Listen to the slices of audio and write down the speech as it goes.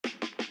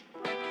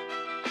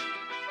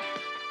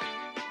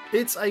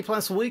It's A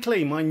Plus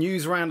Weekly, my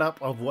news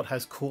roundup of what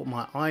has caught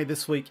my eye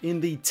this week in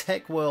the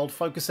tech world,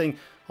 focusing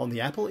on the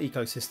Apple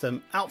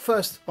ecosystem, out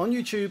first on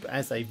YouTube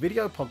as a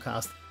video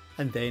podcast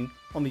and then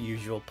on the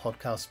usual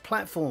podcast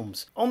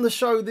platforms. On the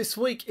show this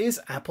week, is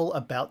Apple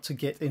about to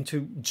get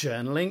into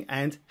journaling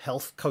and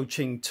health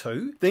coaching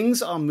too?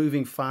 Things are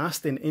moving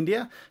fast in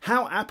India.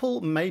 How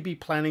Apple may be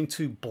planning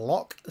to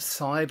block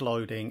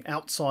sideloading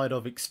outside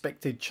of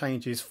expected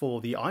changes for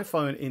the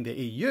iPhone in the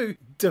EU.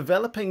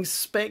 Developing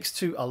specs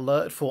to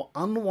alert for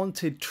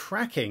unwanted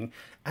tracking,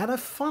 and a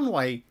fun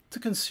way to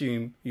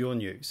consume your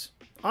news.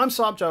 I'm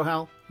Saab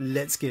Johal.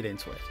 Let's get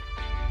into it.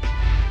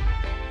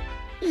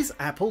 Is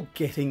Apple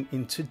getting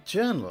into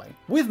journaling?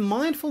 With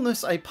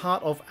mindfulness a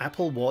part of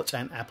Apple Watch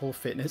and Apple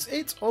Fitness,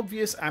 it's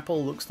obvious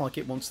Apple looks like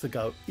it wants to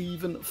go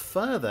even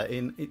further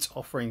in its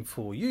offering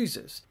for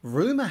users.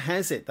 Rumor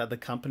has it that the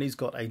company's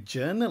got a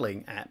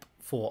journaling app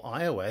for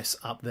iOS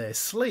up their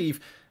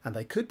sleeve, and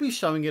they could be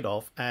showing it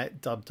off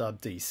at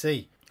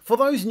WWDC. For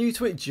those new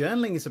to it,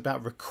 journaling is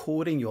about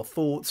recording your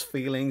thoughts,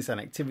 feelings, and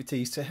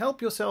activities to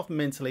help yourself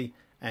mentally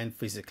and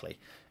physically.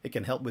 It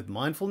can help with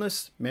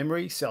mindfulness,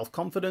 memory,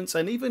 self-confidence,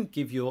 and even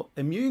give your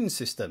immune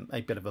system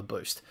a bit of a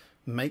boost.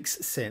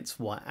 Makes sense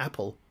why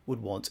Apple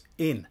would want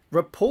in.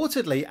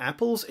 Reportedly,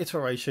 Apple's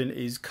iteration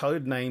is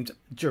codenamed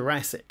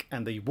Jurassic,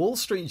 and the Wall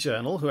Street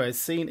Journal, who has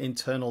seen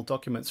internal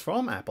documents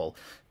from Apple,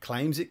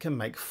 claims it can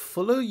make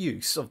fuller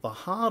use of the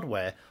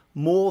hardware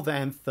more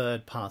than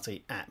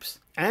third-party apps.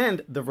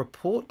 And the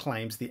report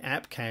claims the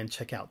app can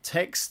check out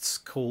texts,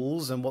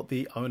 calls, and what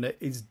the owner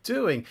is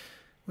doing,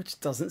 which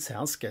doesn't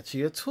sound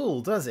sketchy at all,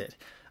 does it?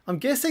 I'm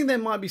guessing there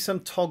might be some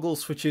toggle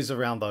switches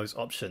around those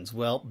options.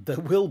 Well, there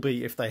will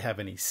be if they have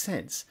any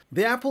sense.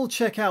 The app will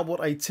check out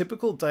what a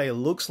typical day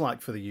looks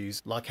like for the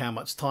user, like how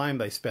much time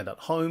they spend at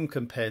home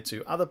compared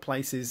to other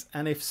places,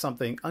 and if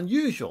something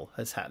unusual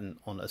has happened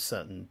on a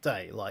certain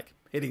day, like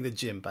hitting the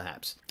gym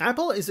perhaps.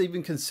 Apple is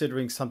even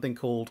considering something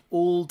called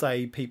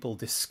all-day people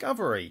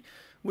discovery,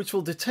 which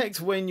will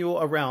detect when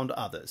you're around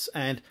others,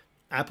 and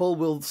Apple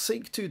will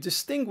seek to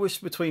distinguish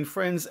between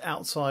friends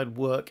outside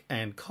work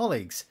and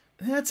colleagues.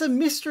 It's a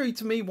mystery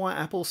to me why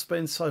Apple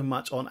spends so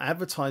much on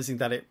advertising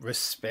that it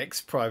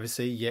respects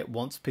privacy, yet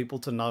wants people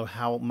to know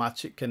how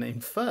much it can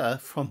infer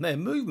from their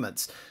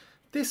movements.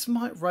 This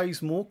might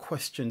raise more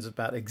questions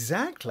about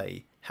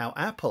exactly how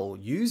Apple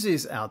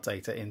uses our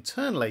data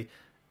internally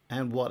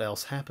and what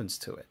else happens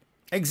to it.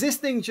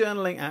 Existing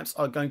journaling apps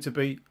are going to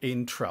be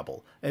in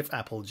trouble if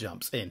Apple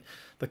jumps in.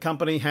 The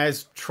company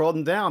has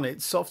trodden down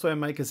its software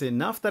makers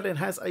enough that it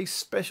has a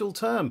special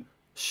term,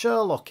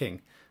 Sherlocking.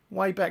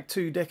 Way back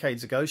 2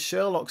 decades ago,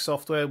 Sherlock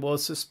software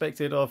was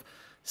suspected of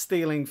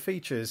stealing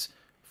features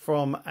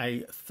from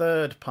a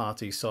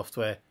third-party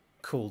software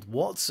called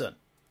Watson.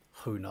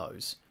 Who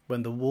knows?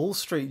 When the Wall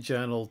Street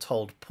Journal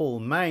told Paul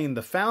Main,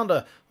 the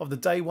founder of the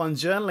Day One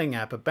journaling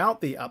app,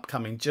 about the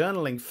upcoming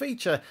journaling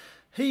feature,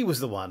 he was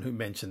the one who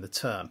mentioned the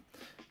term.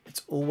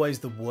 It's always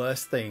the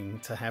worst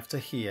thing to have to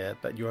hear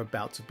that you're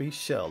about to be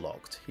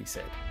Sherlocked, he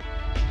said.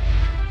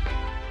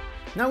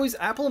 Now, is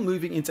Apple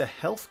moving into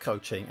health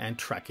coaching and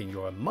tracking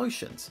your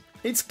emotions?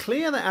 It's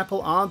clear that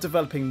Apple are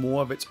developing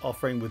more of its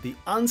offering with the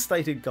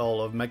unstated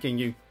goal of making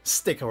you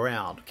stick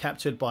around,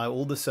 captured by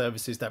all the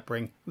services that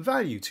bring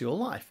value to your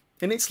life.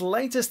 In its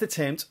latest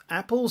attempt,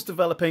 Apple's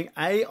developing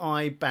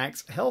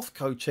AI-backed health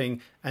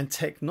coaching and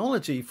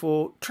technology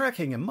for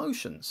tracking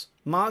emotions.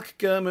 Mark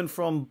Gurman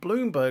from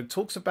Bloomberg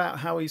talks about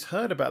how he's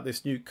heard about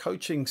this new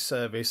coaching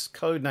service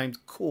codenamed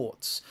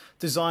Quartz,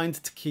 designed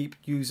to keep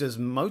users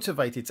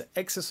motivated to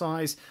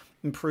exercise,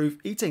 improve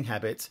eating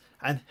habits,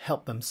 and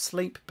help them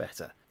sleep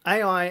better.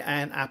 AI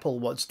and Apple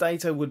Watch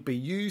data would be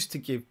used to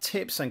give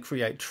tips and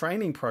create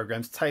training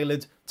programs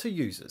tailored to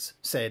users,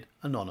 said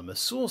anonymous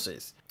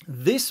sources.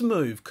 This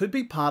move could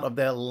be part of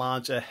their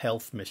larger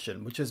health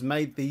mission, which has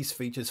made these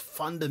features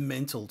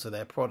fundamental to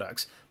their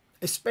products,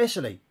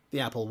 especially the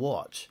Apple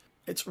Watch.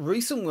 Its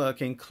recent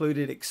work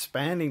included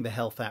expanding the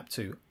health app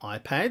to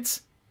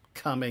iPads,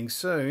 coming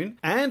soon,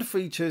 and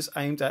features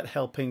aimed at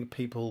helping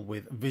people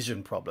with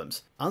vision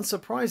problems.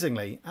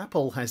 Unsurprisingly,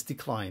 Apple has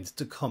declined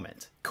to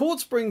comment.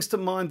 Quartz brings to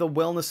mind the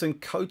wellness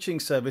and coaching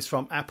service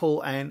from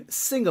Apple and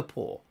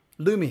Singapore,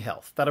 Lumi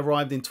Health, that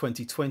arrived in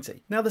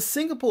 2020. Now, the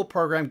Singapore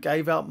program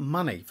gave out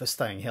money for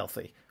staying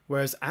healthy,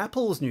 whereas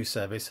Apple's new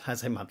service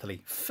has a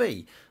monthly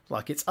fee,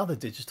 like its other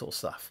digital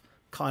stuff.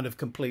 Kind of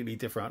completely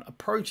different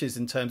approaches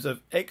in terms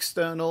of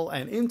external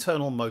and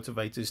internal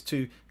motivators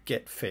to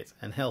get fit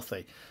and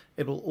healthy.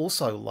 It will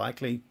also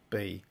likely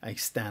be a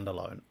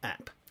standalone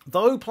app.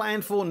 Though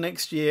planned for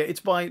next year,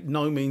 it's by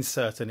no means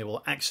certain it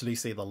will actually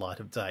see the light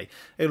of day.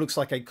 It looks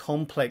like a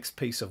complex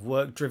piece of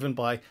work driven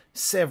by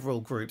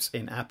several groups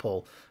in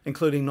Apple,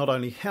 including not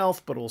only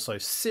health, but also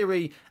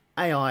Siri,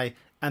 AI,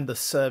 and the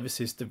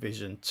services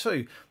division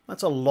too.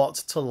 That's a lot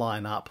to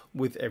line up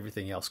with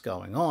everything else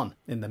going on.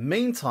 In the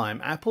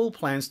meantime, Apple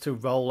plans to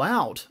roll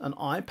out an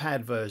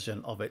iPad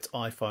version of its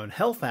iPhone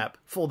Health app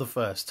for the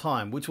first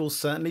time, which will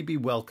certainly be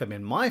welcome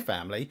in my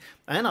family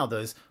and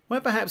others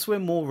where perhaps we're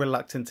more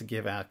reluctant to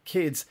give our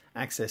kids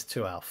access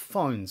to our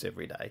phones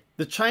every day.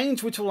 The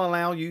change, which will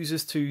allow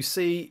users to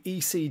see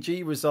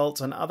ECG results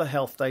and other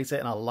health data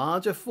in a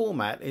larger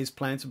format, is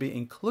planned to be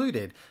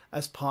included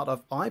as part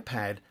of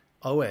iPad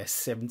OS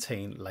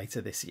 17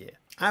 later this year.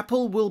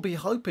 Apple will be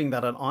hoping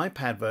that an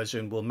iPad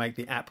version will make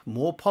the app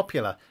more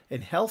popular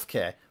in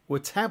healthcare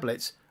where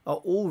tablets are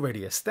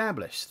already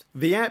established.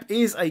 The app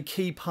is a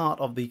key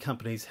part of the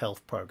company's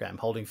health program,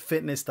 holding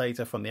fitness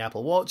data from the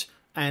Apple Watch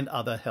and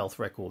other health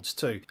records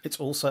too. It's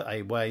also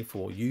a way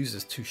for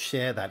users to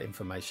share that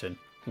information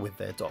with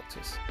their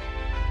doctors.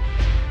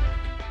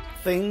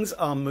 Things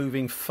are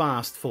moving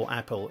fast for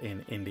Apple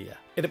in India.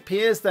 It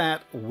appears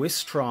that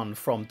Wistron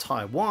from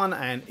Taiwan,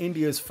 and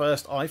India's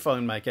first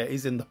iPhone maker,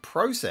 is in the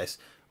process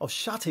of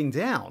shutting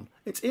down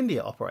its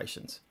India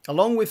operations.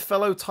 Along with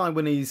fellow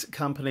Taiwanese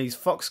companies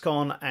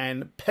Foxconn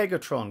and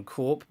Pegatron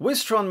Corp,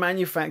 Wistron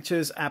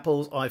manufactures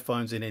Apple's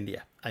iPhones in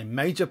India. A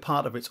major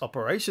part of its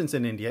operations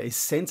in India is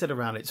centered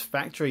around its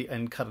factory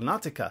in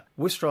Karnataka.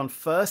 Wistron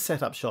first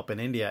set up shop in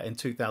India in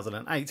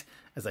 2008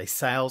 as a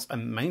sales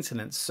and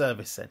maintenance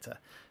service center.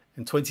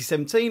 In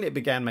 2017, it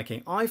began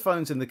making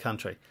iPhones in the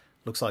country.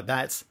 Looks like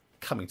that's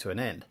coming to an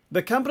end.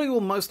 The company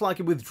will most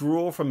likely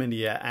withdraw from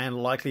India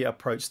and likely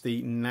approach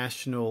the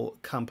National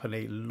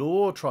Company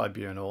Law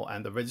Tribunal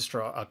and the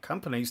Registrar of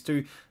Companies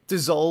to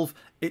dissolve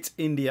its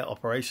India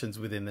operations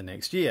within the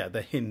next year,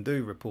 The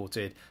Hindu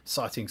reported,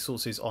 citing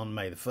sources on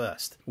May the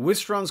 1st.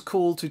 Wistron's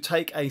call to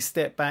take a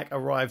step back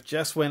arrived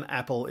just when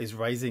Apple is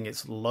raising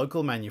its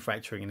local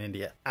manufacturing in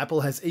India.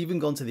 Apple has even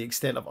gone to the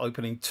extent of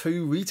opening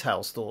 2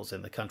 retail stores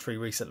in the country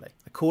recently.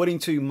 According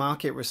to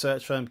market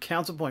research firm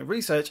Counterpoint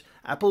Research,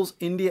 Apple's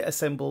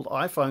India-assembled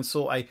iPhone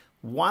saw a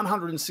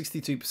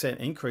 162%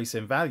 increase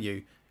in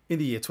value in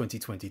the year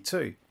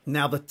 2022.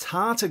 Now, the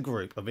Tata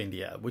Group of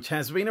India, which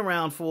has been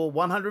around for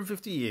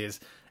 150 years,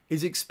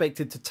 is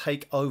expected to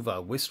take over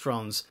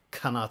Wistron's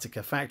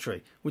Karnataka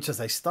factory, which has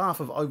a staff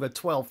of over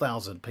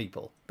 12,000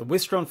 people. The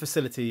Wistron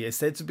facility is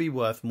said to be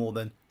worth more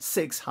than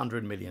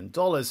 $600 million,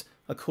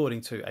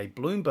 according to a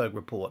Bloomberg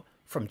report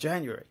from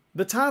January.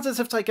 The Tatas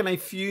have taken a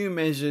few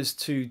measures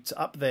to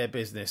up their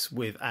business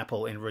with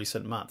Apple in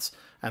recent months,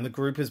 and the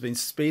group has been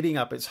speeding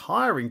up its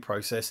hiring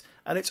process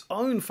at its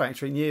own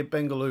factory near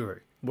Bengaluru,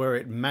 where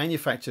it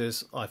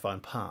manufactures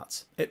iPhone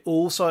parts. It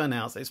also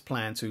announced its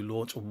plan to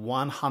launch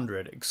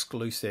 100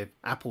 exclusive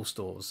Apple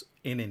stores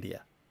in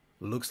India.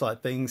 Looks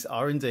like things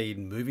are indeed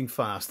moving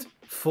fast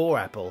for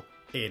Apple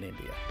in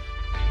India.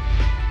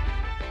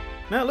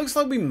 Now it looks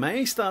like we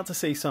may start to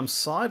see some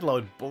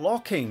sideload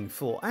blocking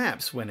for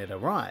apps when it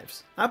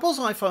arrives. Apple's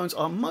iPhones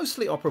are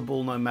mostly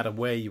operable no matter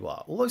where you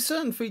are, although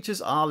certain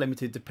features are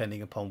limited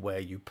depending upon where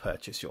you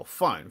purchase your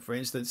phone. For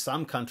instance,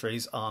 some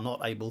countries are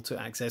not able to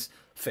access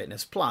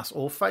Fitness Plus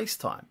or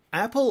FaceTime.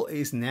 Apple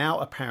is now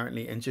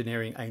apparently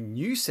engineering a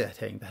new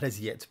setting that has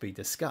yet to be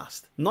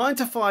discussed.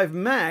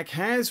 9to5Mac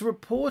has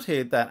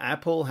reported that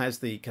Apple has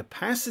the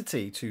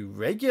capacity to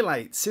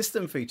regulate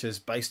system features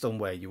based on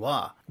where you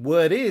are.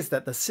 Word is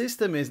that the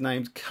system is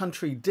named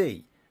Country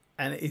D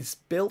and is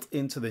built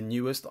into the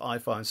newest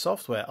iPhone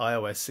software,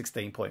 iOS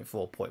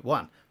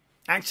 16.4.1.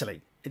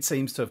 Actually, it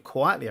seems to have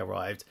quietly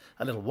arrived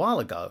a little while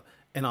ago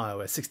in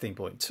iOS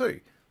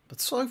 16.2, but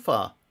so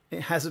far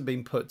it hasn't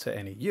been put to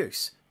any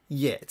use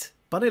yet.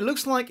 But it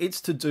looks like it's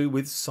to do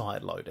with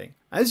sideloading.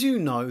 As you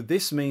know,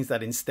 this means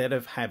that instead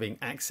of having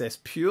access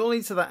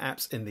purely to the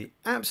apps in the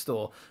App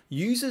Store,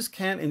 users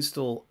can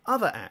install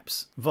other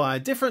apps via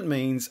different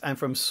means and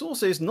from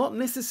sources not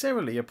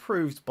necessarily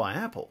approved by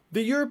Apple.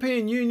 The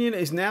European Union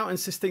is now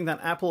insisting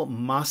that Apple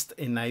must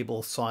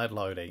enable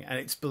sideloading, and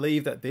it's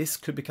believed that this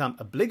could become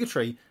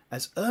obligatory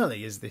as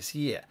early as this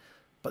year.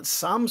 But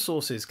some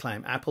sources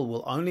claim Apple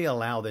will only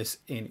allow this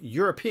in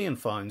European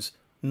phones,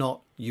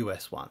 not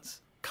US ones.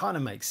 Kind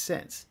of makes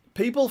sense.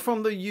 People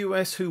from the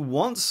US who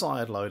want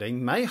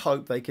sideloading may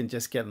hope they can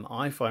just get an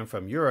iPhone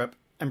from Europe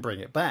and bring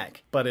it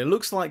back. But it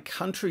looks like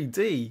Country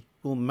D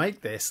will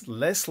make this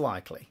less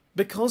likely,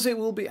 because it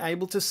will be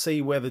able to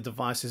see where the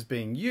device is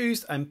being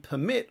used and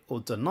permit or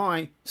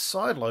deny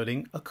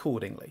sideloading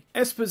accordingly.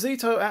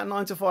 Esposito at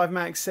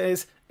 9to5Mac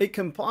says it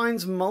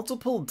combines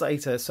multiple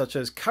data such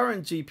as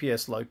current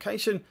GPS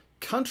location,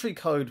 country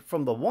code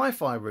from the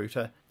Wi-Fi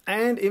router,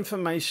 and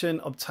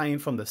information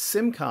obtained from the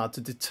SIM card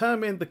to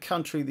determine the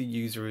country the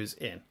user is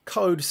in.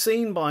 Code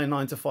seen by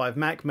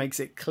 9to5Mac makes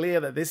it clear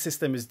that this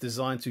system is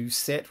designed to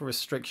set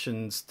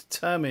restrictions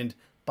determined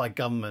by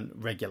government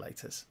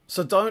regulators.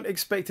 So don't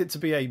expect it to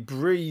be a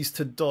breeze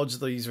to dodge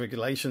these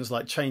regulations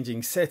like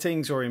changing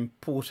settings or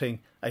importing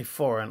a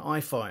foreign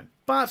iPhone.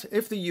 But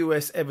if the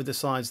US ever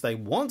decides they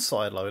want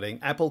sideloading,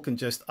 Apple can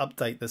just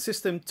update the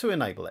system to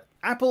enable it.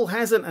 Apple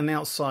hasn't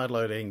announced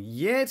sideloading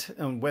yet,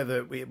 and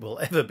whether it will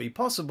ever be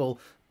possible,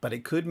 but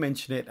it could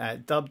mention it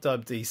at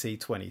WWDC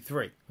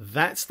 23.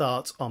 That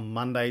starts on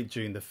Monday,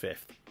 June the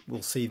 5th.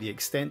 We'll see the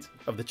extent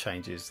of the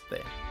changes there.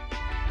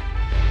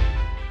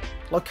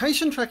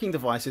 Location tracking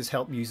devices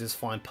help users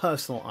find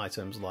personal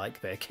items like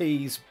their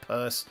keys,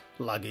 purse,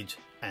 luggage,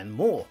 and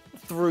more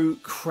through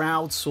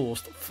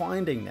crowdsourced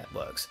finding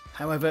networks.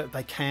 However,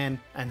 they can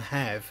and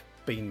have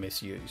been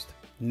misused.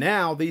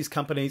 Now, these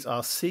companies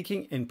are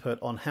seeking input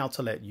on how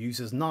to let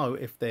users know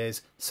if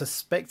there's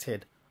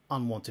suspected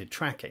unwanted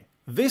tracking.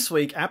 This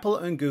week, Apple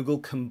and Google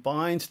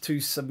combined to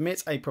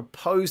submit a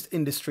proposed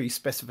industry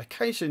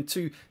specification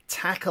to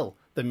tackle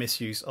the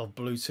misuse of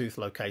Bluetooth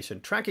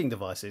location tracking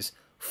devices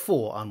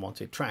for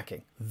unwanted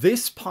tracking.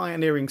 This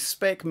pioneering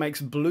spec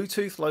makes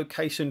Bluetooth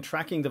location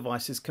tracking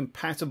devices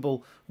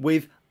compatible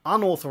with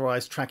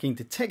unauthorized tracking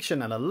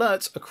detection and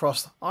alerts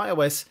across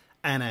iOS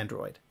and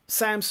Android.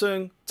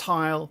 Samsung,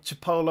 Tile,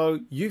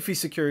 Chipolo, Eufy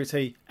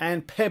Security,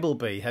 and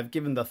Pebblebee have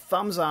given the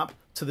thumbs up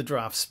to the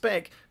draft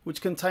spec,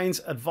 which contains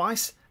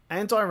advice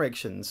and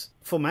directions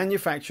for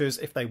manufacturers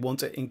if they want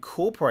to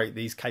incorporate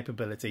these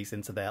capabilities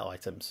into their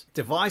items.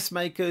 Device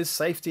makers,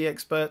 safety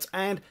experts,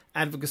 and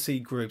advocacy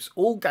groups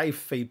all gave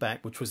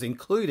feedback which was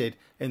included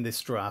in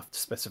this draft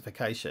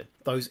specification.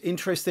 Those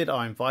interested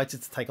are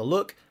invited to take a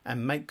look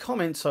and make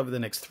comments over the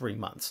next 3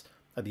 months.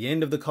 At the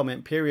end of the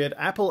comment period,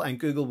 Apple and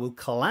Google will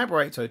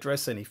collaborate to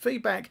address any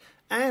feedback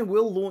and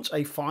will launch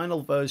a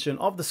final version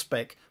of the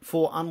spec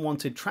for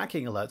unwanted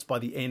tracking alerts by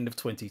the end of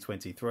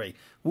 2023,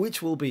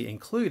 which will be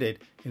included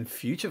in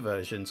future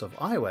versions of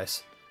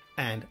iOS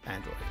and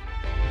Android.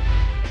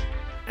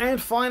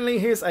 And finally,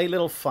 here's a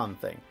little fun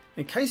thing.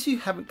 In case you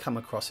haven't come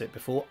across it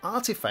before,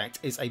 Artifact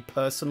is a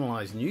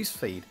personalized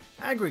newsfeed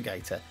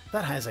aggregator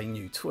that has a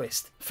new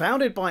twist.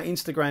 Founded by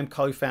Instagram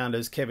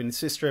co-founders Kevin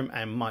Systrom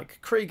and Mike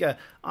Krieger,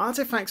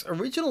 Artifact's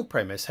original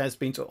premise has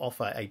been to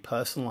offer a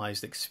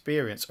personalized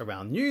experience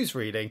around news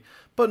reading,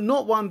 but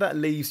not one that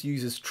leaves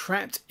users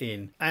trapped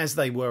in as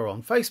they were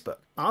on Facebook.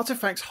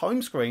 Artifact's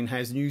home screen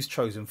has news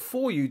chosen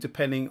for you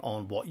depending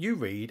on what you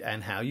read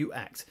and how you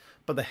act,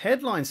 but the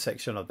headline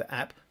section of the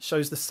app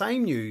shows the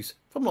same news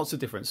from lots of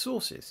different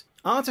sources.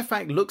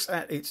 Artifact looks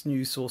at its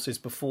news sources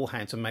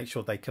beforehand to make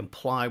sure they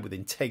comply with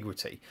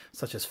integrity,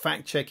 such as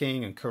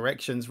fact-checking and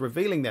corrections,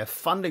 revealing their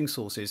funding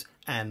sources,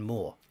 and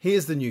more.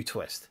 Here's the new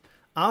twist.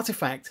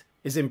 Artifact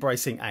is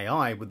embracing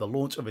AI with the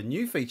launch of a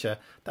new feature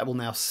that will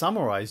now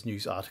summarize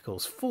news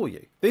articles for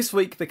you. This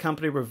week, the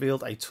company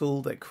revealed a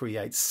tool that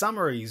creates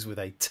summaries with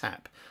a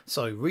tap,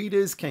 so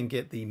readers can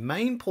get the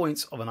main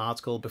points of an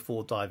article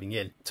before diving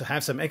in. To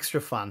have some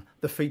extra fun,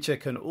 the feature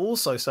can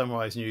also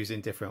summarize news in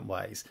different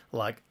ways,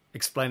 like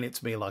explain it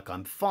to me like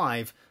I'm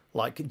 5,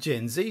 like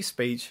Gen Z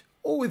speech,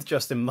 or with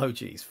just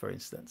emojis, for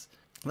instance.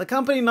 The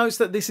company notes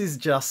that this is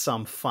just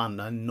some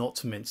fun and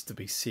not meant to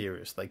be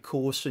serious. They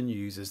caution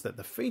users that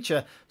the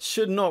feature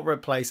should not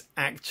replace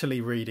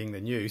actually reading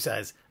the news,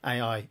 as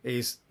AI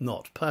is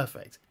not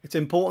perfect. It's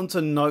important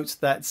to note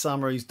that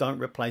summaries don't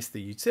replace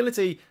the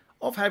utility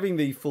of having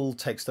the full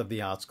text of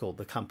the article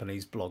the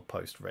company's blog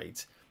post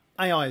reads.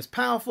 AI is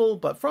powerful,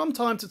 but from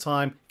time to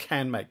time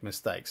can make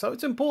mistakes, so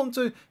it's important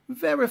to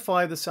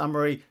verify the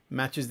summary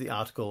matches the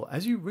article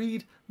as you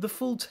read the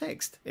full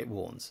text, it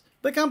warns.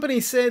 The company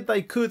said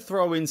they could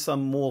throw in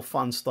some more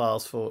fun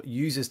styles for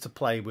users to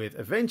play with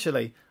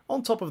eventually,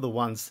 on top of the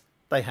ones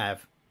they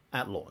have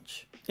at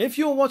launch. If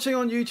you're watching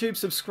on YouTube,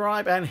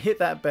 subscribe and hit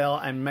that bell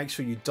and make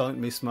sure you don't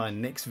miss my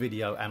next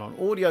video, and on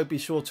audio be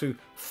sure to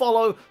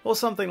follow or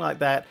something like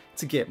that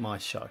to get my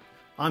show.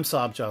 I'm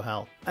Saab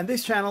Johal and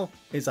this channel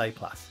is A+.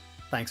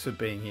 Thanks for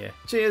being here.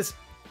 Cheers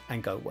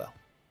and go well.